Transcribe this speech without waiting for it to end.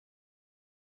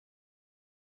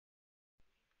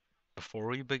Before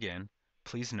we begin,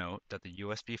 please note that the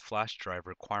USB flash drive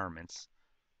requirements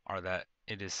are that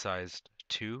it is sized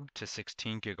 2 to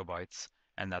 16 gigabytes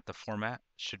and that the format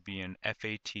should be an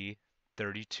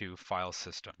FAT32 file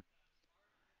system.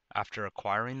 After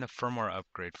acquiring the firmware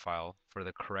upgrade file for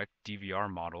the correct DVR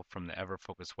model from the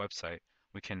EverFocus website,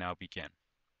 we can now begin.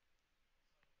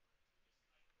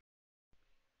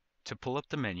 To pull up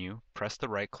the menu, press the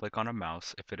right click on a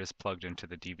mouse if it is plugged into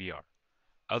the DVR.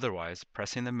 Otherwise,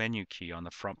 pressing the menu key on the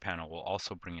front panel will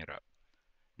also bring it up.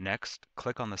 Next,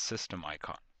 click on the System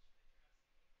icon.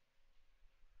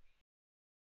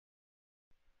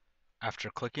 After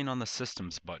clicking on the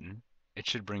Systems button, it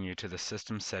should bring you to the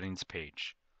System Settings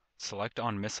page. Select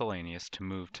on Miscellaneous to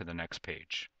move to the next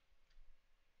page.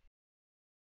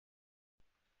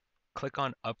 Click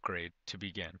on Upgrade to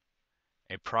begin.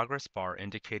 A progress bar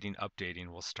indicating updating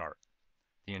will start.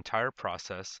 The entire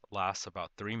process lasts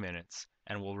about 3 minutes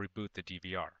and will reboot the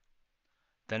DVR.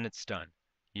 Then it's done.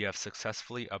 You have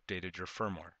successfully updated your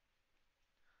firmware.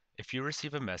 If you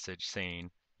receive a message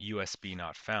saying USB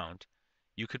not found,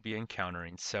 you could be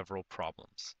encountering several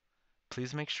problems.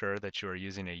 Please make sure that you are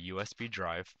using a USB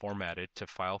drive formatted to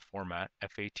file format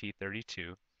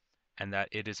FAT32 and that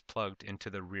it is plugged into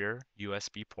the rear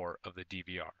USB port of the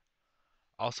DVR.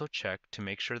 Also check to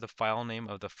make sure the file name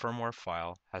of the firmware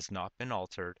file has not been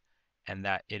altered and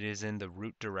that it is in the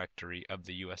root directory of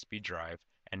the USB drive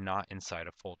and not inside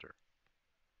a folder.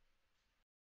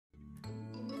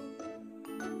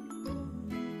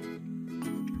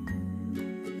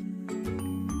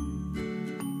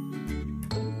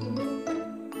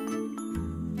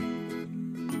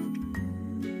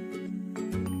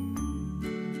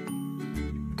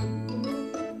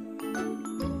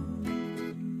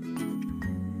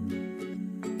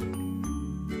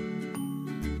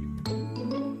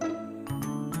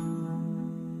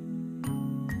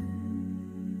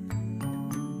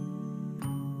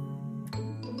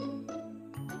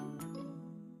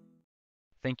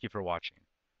 Thank you for watching.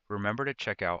 Remember to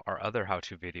check out our other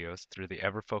how-to videos through the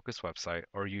EverFocus website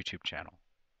or YouTube channel.